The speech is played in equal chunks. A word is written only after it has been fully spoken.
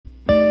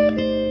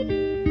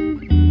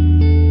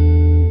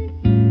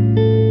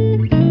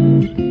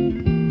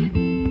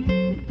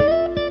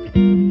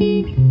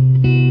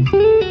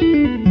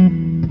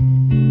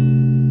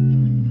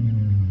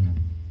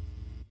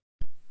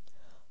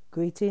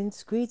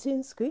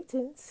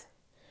Greetings.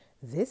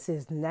 This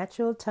is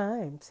Natural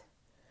Times,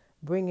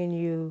 bringing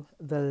you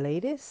the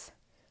latest,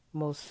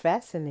 most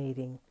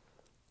fascinating,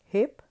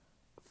 hip,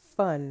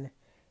 fun,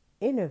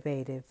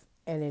 innovative,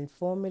 and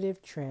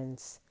informative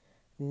trends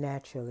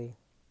naturally.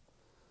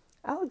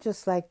 I would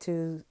just like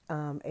to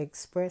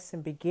express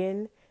and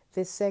begin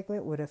this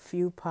segment with a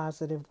few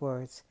positive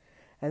words.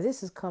 And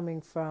this is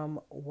coming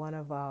from one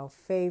of our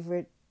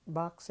favorite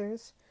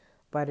boxers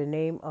by the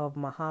name of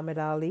Muhammad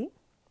Ali.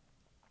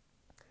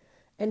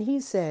 And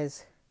he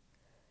says,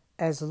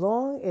 as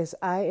long as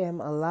I am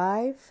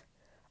alive,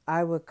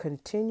 I will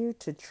continue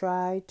to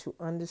try to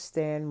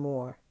understand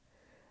more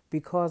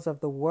because of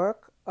the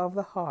work of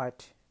the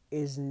heart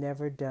is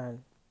never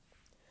done.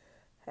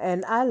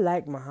 And I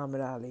like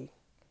Muhammad Ali.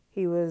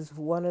 He was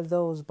one of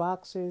those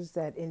boxers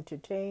that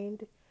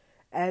entertained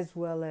as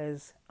well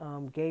as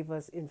gave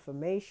us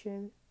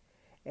information,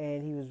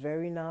 and he was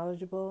very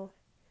knowledgeable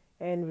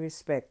and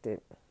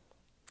respected.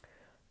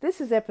 This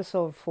is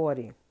episode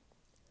 40.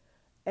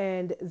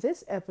 And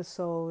this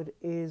episode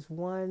is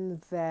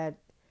one that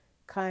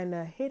kind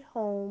of hit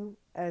home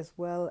as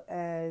well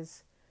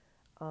as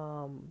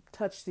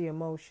touched the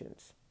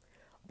emotions.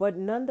 But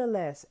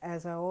nonetheless,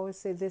 as I always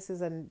say, this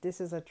is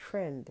a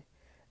trend.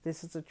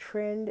 This is a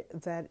trend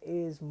that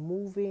is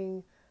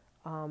moving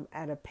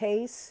at a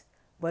pace,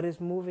 but is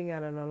moving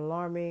at an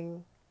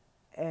alarming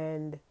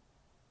and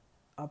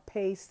a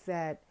pace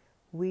that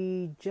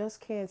we just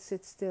can't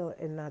sit still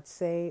and not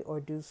say or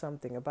do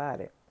something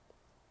about it.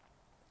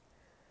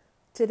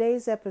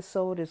 Today's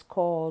episode is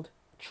called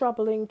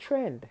Troubling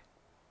Trend.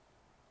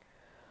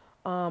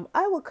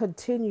 I will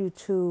continue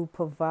to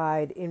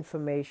provide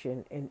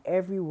information in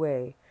every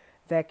way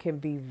that can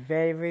be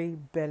very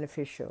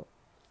beneficial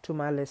to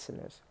my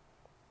listeners.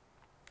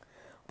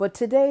 But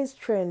today's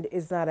trend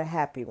is not a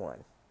happy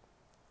one.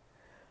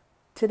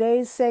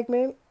 Today's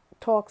segment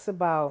talks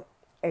about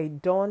a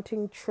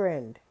daunting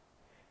trend,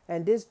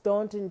 and this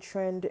daunting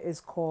trend is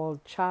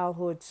called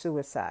childhood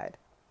suicide.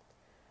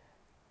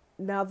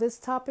 Now, this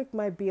topic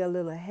might be a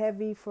little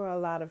heavy for a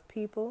lot of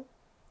people,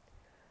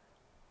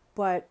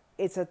 but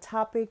it's a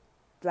topic,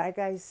 like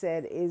I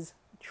said, is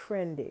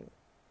trending.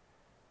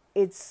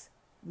 It's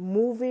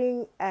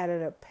moving at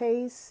a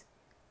pace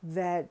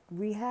that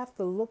we have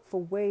to look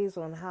for ways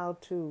on how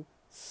to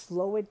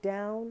slow it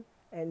down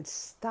and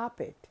stop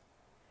it.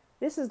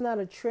 This is not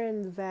a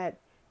trend that,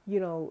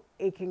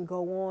 it can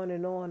go on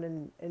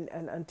and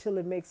until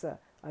it makes a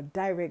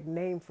direct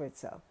name for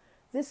itself.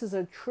 This is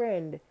a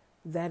trend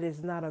that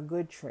is not a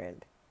good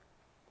trend.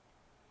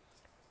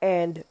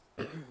 And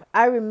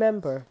I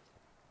remember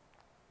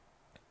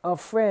a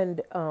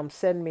friend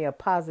sent me a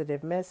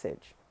positive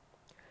message.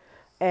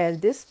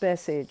 And this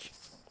message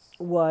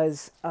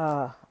was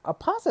a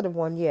positive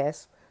one,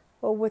 yes,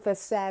 but with a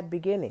sad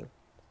beginning.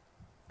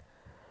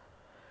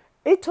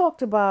 It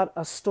talked about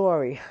a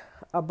story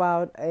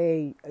about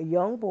a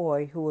young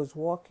boy who was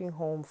walking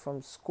home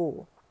from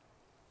school.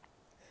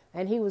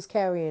 And he was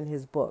carrying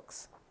his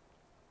books.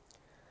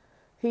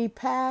 He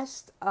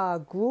passed a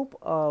group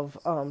of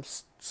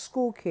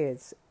school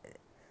kids,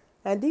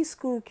 and these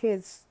school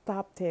kids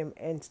stopped him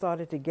and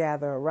started to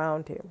gather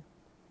around him.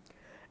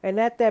 And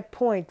at that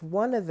point,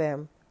 one of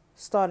them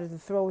started to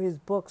throw his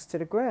books to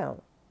the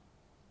ground.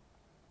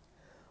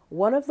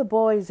 One of the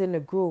boys in the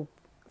group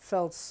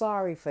felt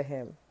sorry for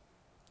him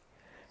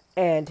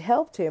and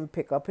helped him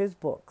pick up his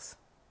books.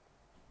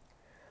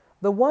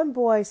 The one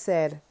boy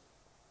said,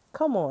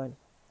 "Come on,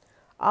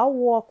 I'll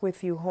walk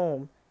with you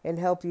home and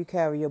help you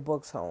carry your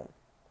books home."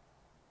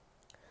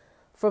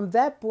 From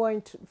that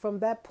point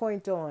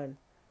on,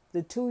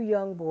 the two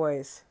young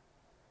boys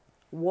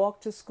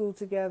walked to school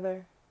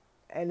together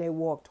and they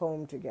walked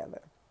home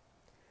together.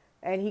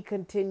 And he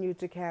continued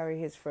to carry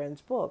his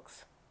friend's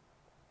books.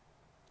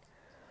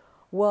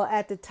 Well,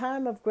 at the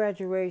time of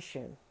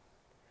graduation,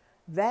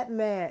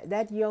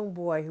 that young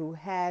boy who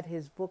had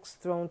his books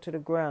thrown to the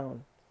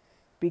ground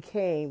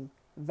became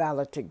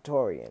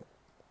valedictorian.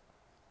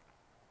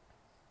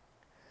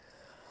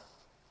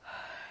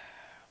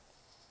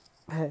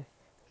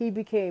 He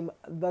became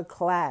the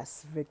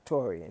class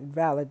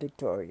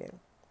valedictorian.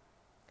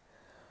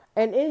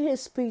 And in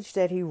his speech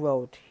that he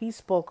wrote, he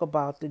spoke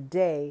about the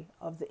day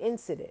of the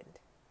incident.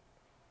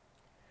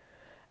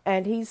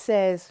 And he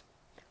says,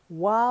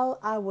 "While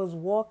I was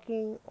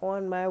walking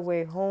on my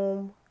way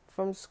home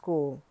from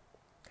school,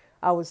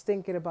 I was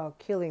thinking about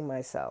killing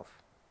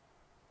myself."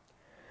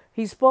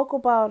 He spoke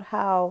about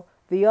how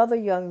the other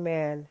young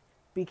man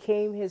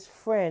became his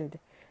friend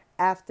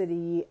as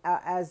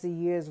the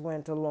years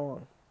went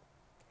along.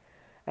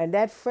 And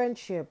that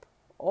friendship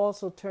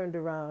also turned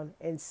around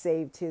and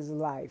saved his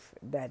life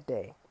that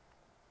day.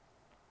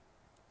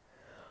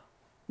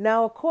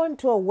 Now, according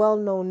to a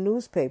well-known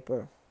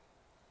newspaper,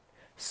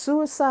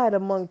 suicide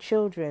among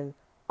children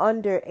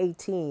under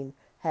 18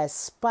 has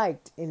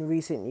spiked in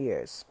recent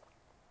years.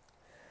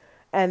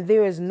 And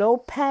there is no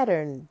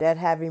pattern that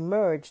have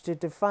emerged to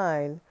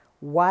define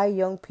why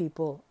young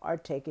people are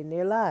taking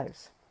their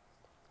lives.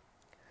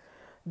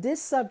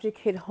 This subject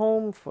hit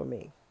home for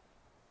me.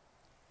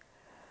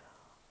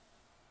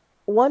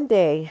 One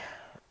day,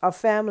 a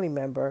family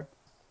member,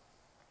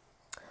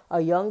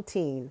 a young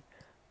teen,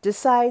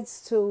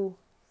 decides to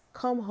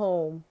come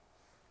home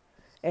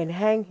and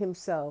hang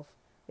himself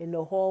in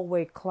the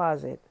hallway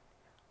closet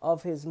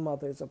of his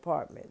mother's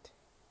apartment.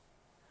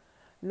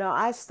 Now,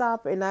 I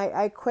stopped and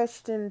I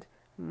questioned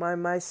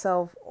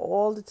myself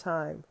all the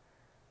time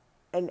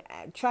and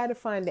try to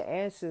find the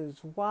answers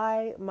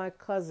why my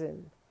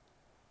cousin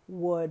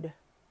would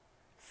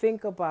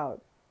think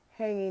about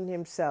hanging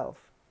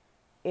himself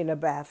in a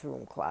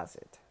bathroom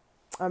closet.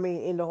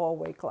 In the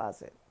hallway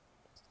closet.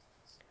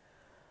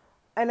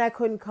 And I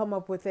couldn't come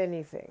up with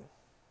anything.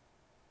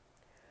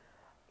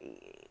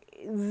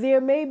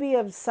 There may be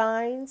of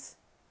signs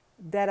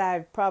that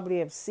I probably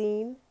have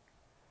seen,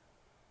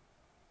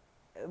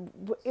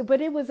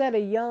 but it was I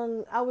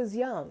was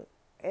young,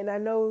 and I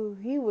know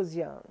he was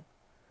young,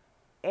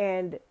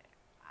 and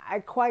I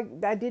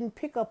didn't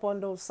pick up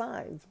on those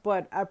signs,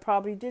 but I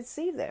probably did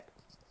see them.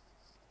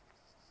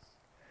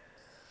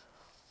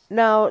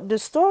 Now, the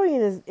story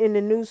in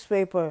the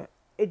newspaper,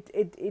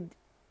 it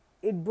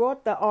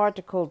brought the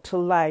article to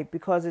light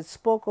because it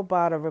spoke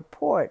about a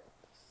report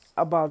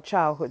about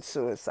childhood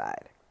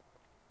suicide.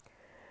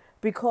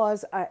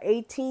 Because an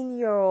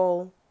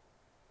 18-year-old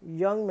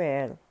young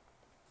man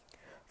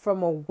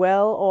from a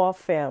well-off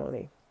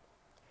family,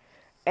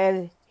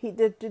 and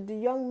the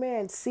young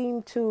man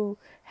seemed to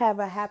have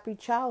a happy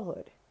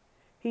childhood.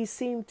 He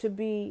seemed to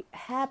be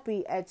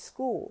happy at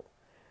school.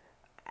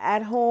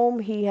 At home,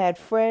 he had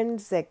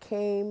friends that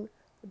came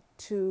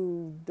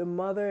to the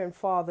mother and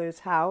father's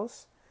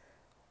house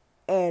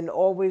and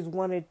always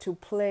wanted to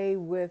play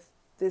with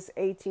this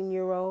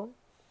 18-year-old.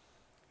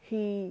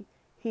 He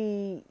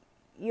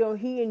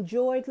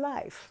enjoyed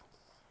life.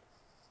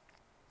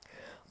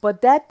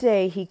 But that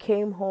day he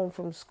came home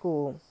from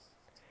school.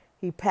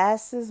 He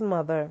passed his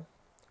mother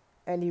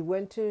and he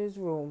went to his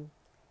room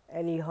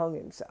and he hung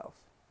himself.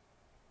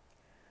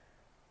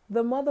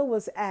 The mother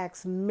was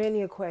asked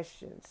many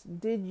questions.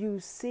 Did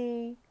you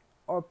see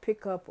or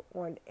pick up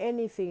on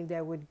anything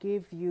that would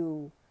give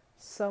you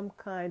some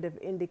kind of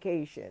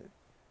indication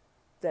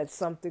that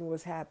something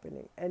was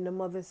happening? And the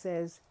mother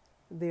says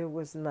there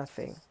was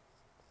nothing.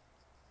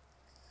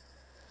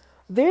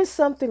 There's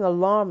something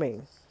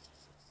alarming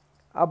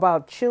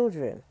about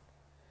children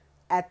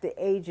at the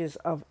ages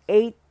of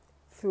 8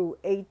 through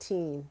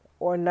 18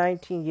 or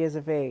 19 years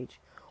of age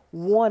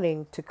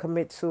wanting to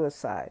commit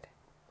suicide.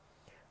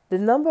 The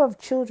number of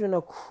children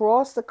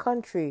across the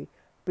country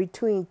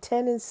between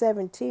 10 and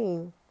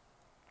 17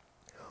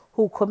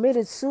 who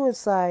committed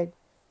suicide,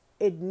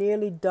 it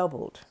nearly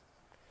doubled.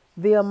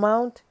 The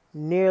amount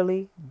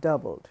nearly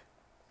doubled.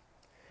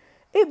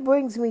 It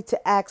brings me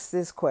to ask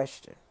this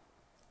question,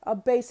 a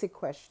basic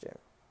question.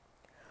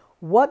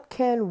 What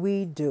can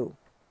we do?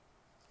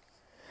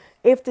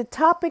 If the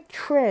topic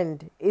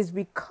trend is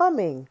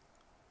becoming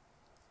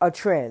a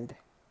trend,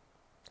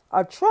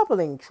 a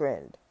troubling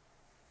trend,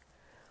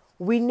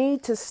 we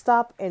need to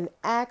stop and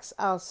ask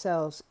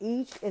ourselves,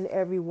 each and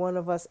every one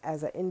of us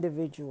as an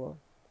individual,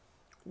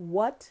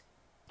 what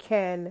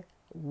can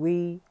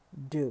we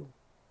do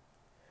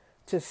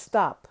to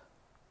stop,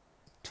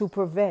 to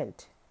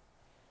prevent,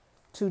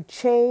 to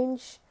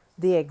change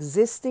the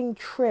existing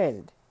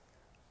trend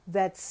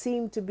that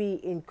seemed to be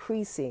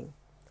increasing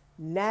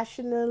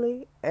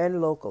nationally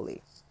and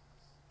locally?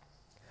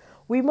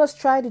 We must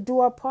try to do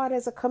our part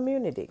as a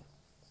community.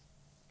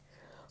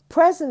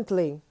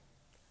 Presently,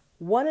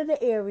 one of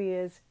the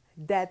areas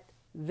that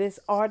this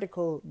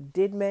article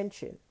did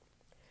mention,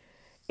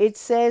 it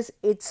says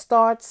it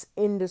starts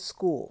in the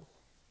school.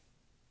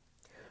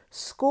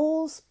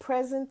 Schools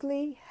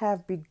presently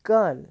have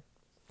begun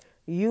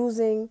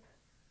using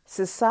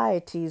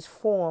society's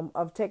form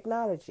of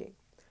technology.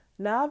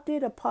 Now, I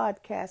did a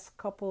podcast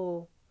a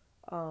couple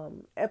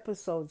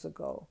episodes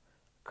ago,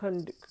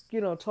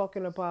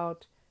 talking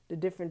about the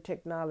different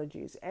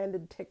technologies and the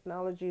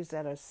technologies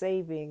that are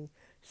saving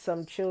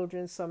some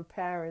children, some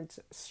parents,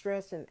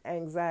 stress and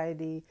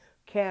anxiety,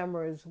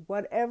 cameras,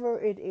 whatever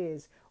it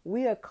is.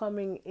 We are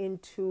coming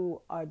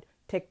into a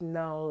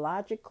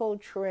technological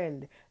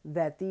trend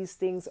that these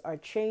things are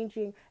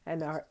changing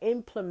and are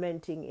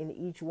implementing in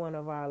each one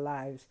of our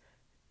lives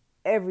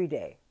every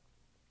day.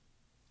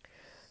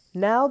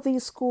 Now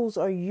these schools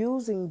are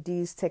using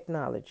these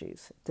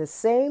technologies, the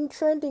same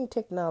trending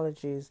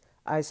technologies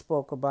I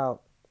spoke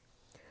about.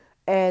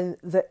 And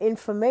the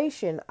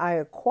information I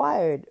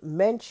acquired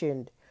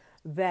mentioned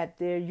that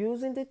they're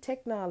using the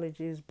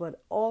technologies, but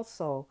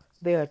also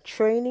they are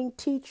training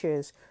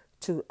teachers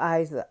to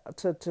either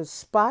to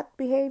spot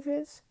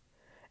behaviors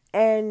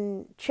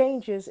and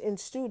changes in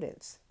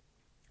students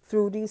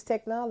through these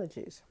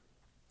technologies.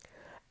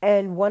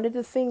 And one of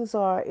the things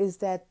is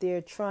that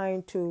they're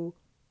trying to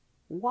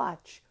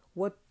watch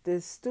what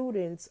the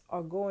students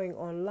are going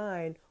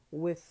online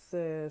with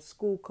the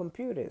school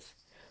computers.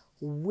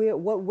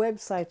 What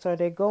websites are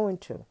they going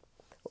to?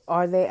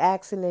 Are they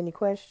asking any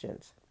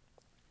questions?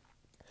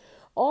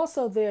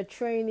 Also, they're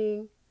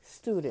training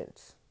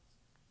students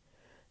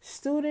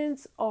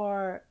Students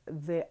are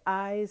the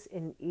eyes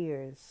and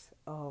ears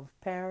of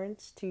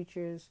parents,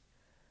 teachers,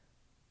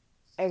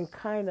 and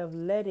kind of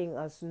letting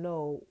us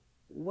know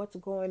what's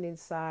going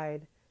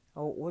inside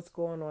or what's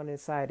going on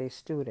inside a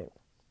student.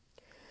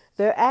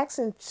 They're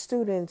asking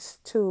students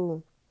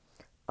to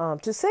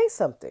say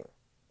something,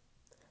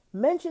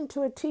 mention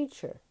to a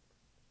teacher,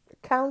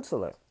 a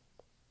counselor.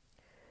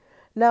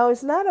 Now,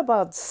 it's not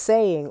about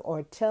saying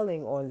or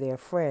telling on their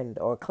friend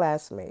or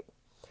classmate.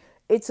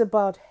 It's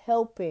about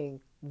helping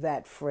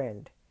that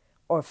friend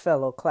or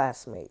fellow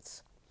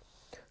classmates.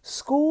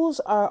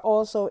 Schools are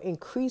also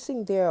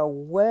increasing their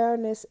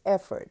awareness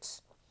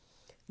efforts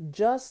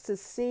just to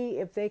see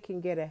if they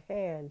can get a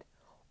hand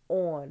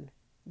on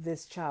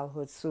this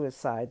childhood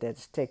suicide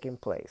that's taking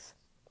place.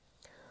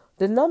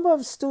 The number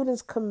of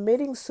students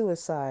committing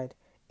suicide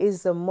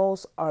is the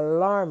most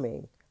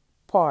alarming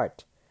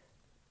part.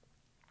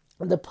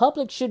 The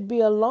public should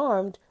be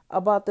alarmed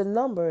about the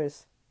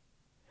numbers.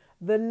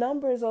 The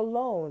numbers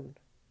alone.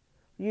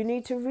 You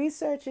need to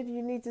research it.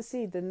 You need to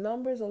see the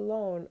numbers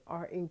alone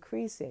are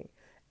increasing.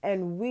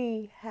 And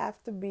we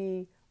have to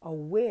be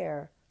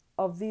aware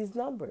of these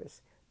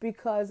numbers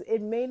because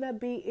it may not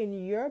be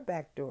in your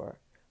back door,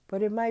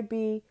 but it might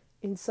be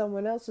in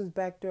someone else's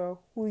back door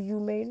who you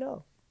may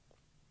know.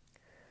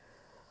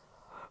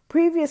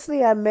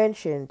 Previously, I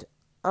mentioned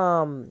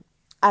I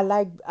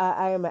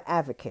am an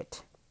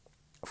advocate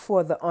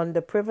for the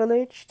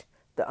underprivileged,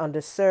 the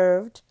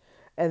underserved,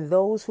 and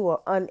those who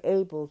are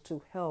unable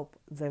to help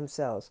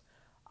themselves.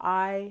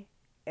 I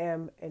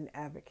am an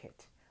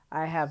advocate.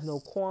 I have no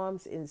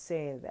qualms in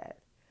saying that.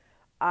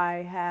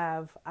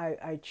 I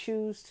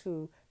choose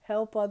to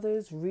help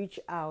others reach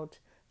out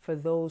for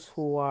those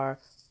who are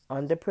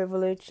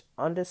underprivileged,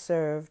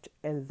 underserved,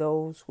 and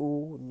those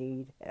who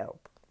need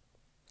help.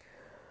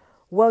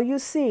 Well,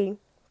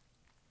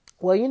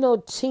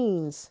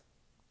 teens,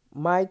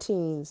 my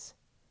teens,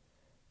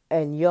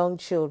 and young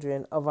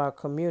children of our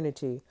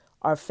community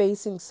are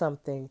facing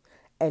something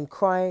and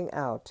crying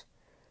out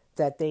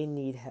that they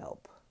need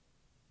help.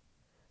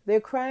 They're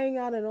crying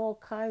out in all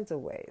kinds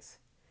of ways.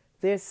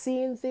 They're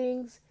seeing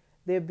things,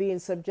 they're being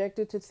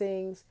subjected to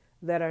things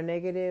that are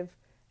negative,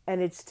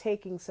 and it's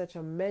taking such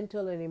a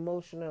mental and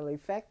emotional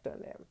effect on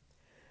them.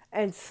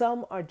 And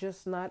some are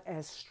just not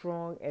as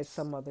strong as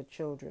some other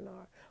children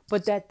are.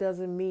 But that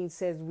doesn't mean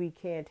says we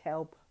can't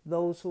help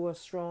those who are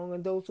strong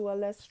and those who are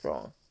less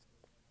strong.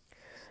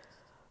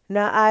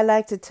 Now, I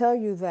like to tell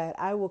you that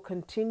I will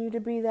continue to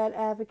be that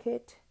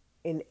advocate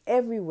in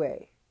every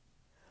way.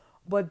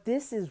 But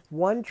this is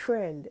one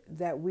trend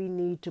that we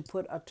need to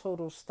put a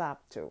total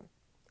stop to.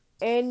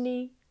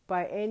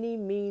 By any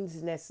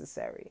means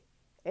necessary.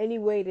 Any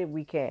way that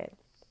we can.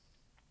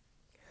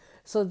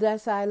 So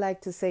that's how I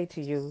like to say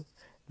to you,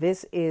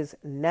 this is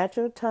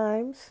Natural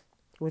Times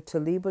with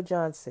Taliba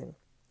Johnson,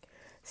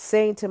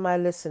 saying to my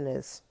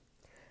listeners,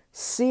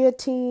 see a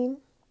teen,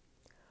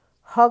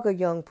 hug a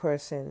young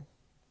person,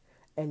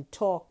 and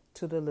talk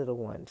to the little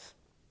ones,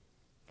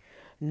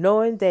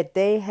 knowing that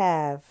they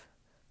have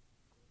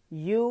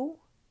you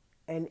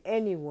and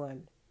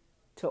anyone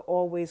to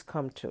always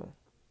come to.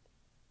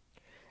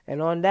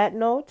 And on that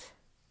note,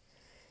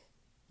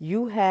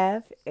 you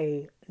have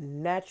a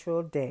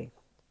natural day.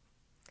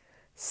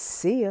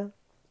 See ya.